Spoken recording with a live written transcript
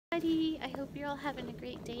Everybody, I hope you're all having a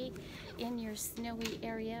great day in your snowy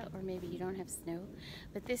area, or maybe you don't have snow,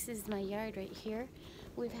 but this is my yard right here.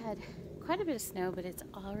 We've had quite a bit of snow, but it's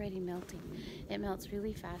already melting. It melts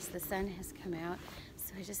really fast. The sun has come out,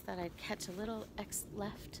 so I just thought I'd catch a little what's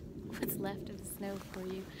left of the snow for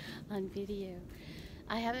you on video.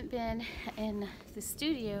 I haven't been in the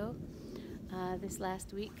studio this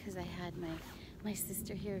last week because I had my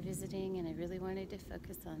sister here visiting, and I really wanted to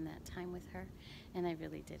focus on that time with her, and I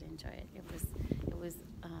really did enjoy it. It was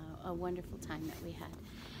a wonderful time that we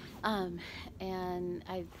had, and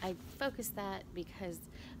I focused that because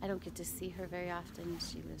I don't get to see her very often.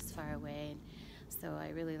 She lives far away, and so I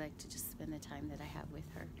really like to just spend the time that I have with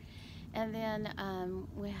her. And then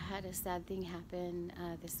we had a sad thing happen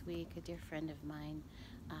this week. A dear friend of mine,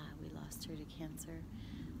 we lost her to cancer.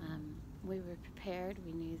 We were prepared.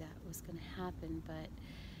 We knew that was going to happen, but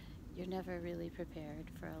you're never really prepared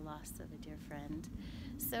for a loss of a dear friend.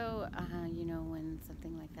 So, you know, when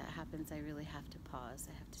something like that happens, I really have to pause.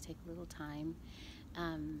 I have to take a little time.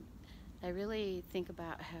 I really think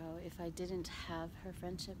about how if I didn't have her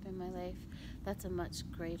friendship in my life, that's a much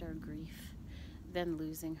greater grief than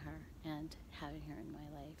losing her and having her in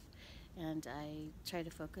my life. And I try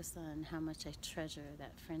to focus on how much I treasure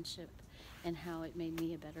that friendship and how it made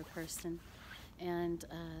me a better person. And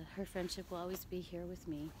her friendship will always be here with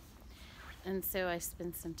me. And so I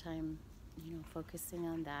spend some time, you know, focusing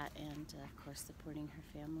on that, and of course supporting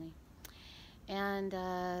her family. And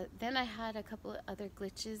then I had a couple of other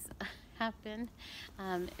glitches happen.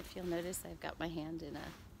 If you'll notice, I've got my hand in a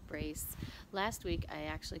brace. Last week I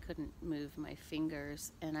actually couldn't move my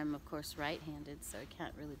fingers, and I'm of course right-handed, so I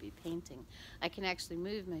can't really be painting. I can actually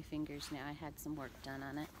move my fingers now. I had some work done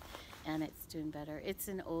on it, and it's doing better. It's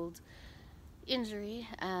an old injury,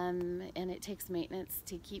 and it takes maintenance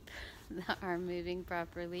to keep the arm moving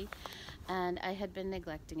properly, and I had been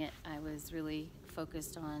neglecting it. I was really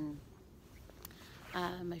focused on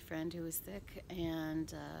my friend who was sick,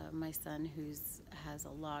 and my son who has a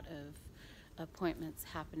lot of appointments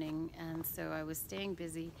happening, and so I was staying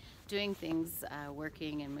busy doing things,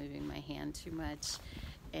 working and moving my hand too much,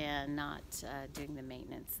 and not doing the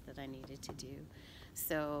maintenance that I needed to do.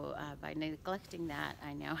 So by neglecting that,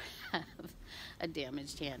 I now have a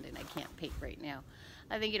damaged hand, and I can't paint right now.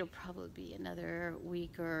 I think it'll probably be another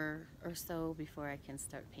week or so before I can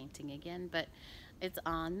start painting again, but it's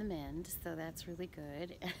on the mend, so that's really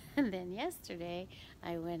good. And then yesterday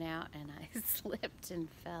I went out and I slipped and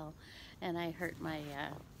fell, and I hurt my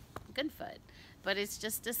good foot, but it's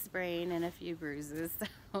just a sprain and a few bruises,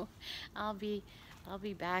 so I'll be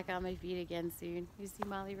back on my feet again soon. You see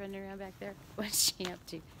Molly running around back there? What's she up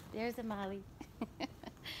to? There's a Molly.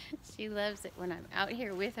 She loves it when I'm out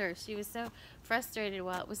here with her. She was so frustrated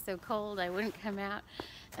while it was so cold I wouldn't come out,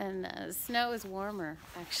 and snow is warmer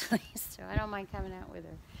actually, so I don't mind coming out with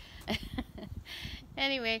her.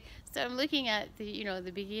 Anyway, so I'm looking at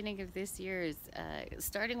the beginning of this year is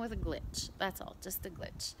starting with a glitch. That's all, just a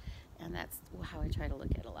glitch. And that's how I try to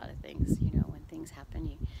look at a lot of things. You know, when things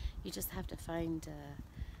happen, you just have to find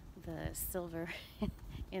the silver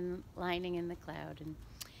lining in the cloud,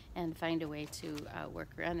 and find a way to work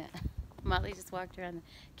around it. Molly just walked around the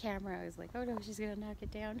camera. I was like, oh no, she's gonna knock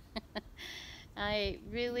it down. I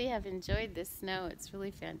really have enjoyed this snow. It's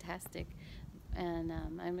really fantastic, and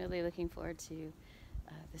I'm really looking forward to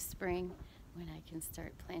the spring, when I can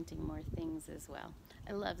start planting more things as well.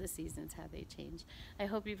 I love the seasons, how they change. I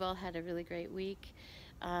hope you've all had a really great week.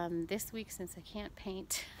 This week, since I can't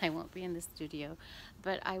paint, I won't be in the studio,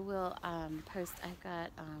 but I will post. I've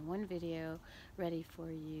got one video ready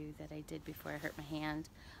for you that I did before I hurt my hand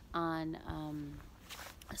on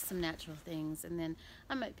some natural things, and then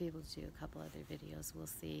I might be able to do a couple other videos, we'll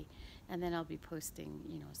see. And then I'll be posting,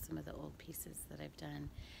 you know, some of the old pieces that I've done.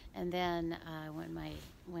 And then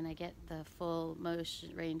when I get the full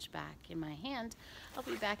motion range back in my hand, I'll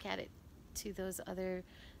be back at it to those other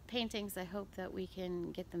paintings. I hope that we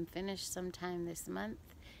can get them finished sometime this month,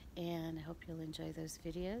 and I hope you'll enjoy those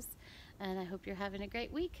videos, and I hope you're having a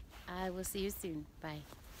great week. I will see you soon. Bye.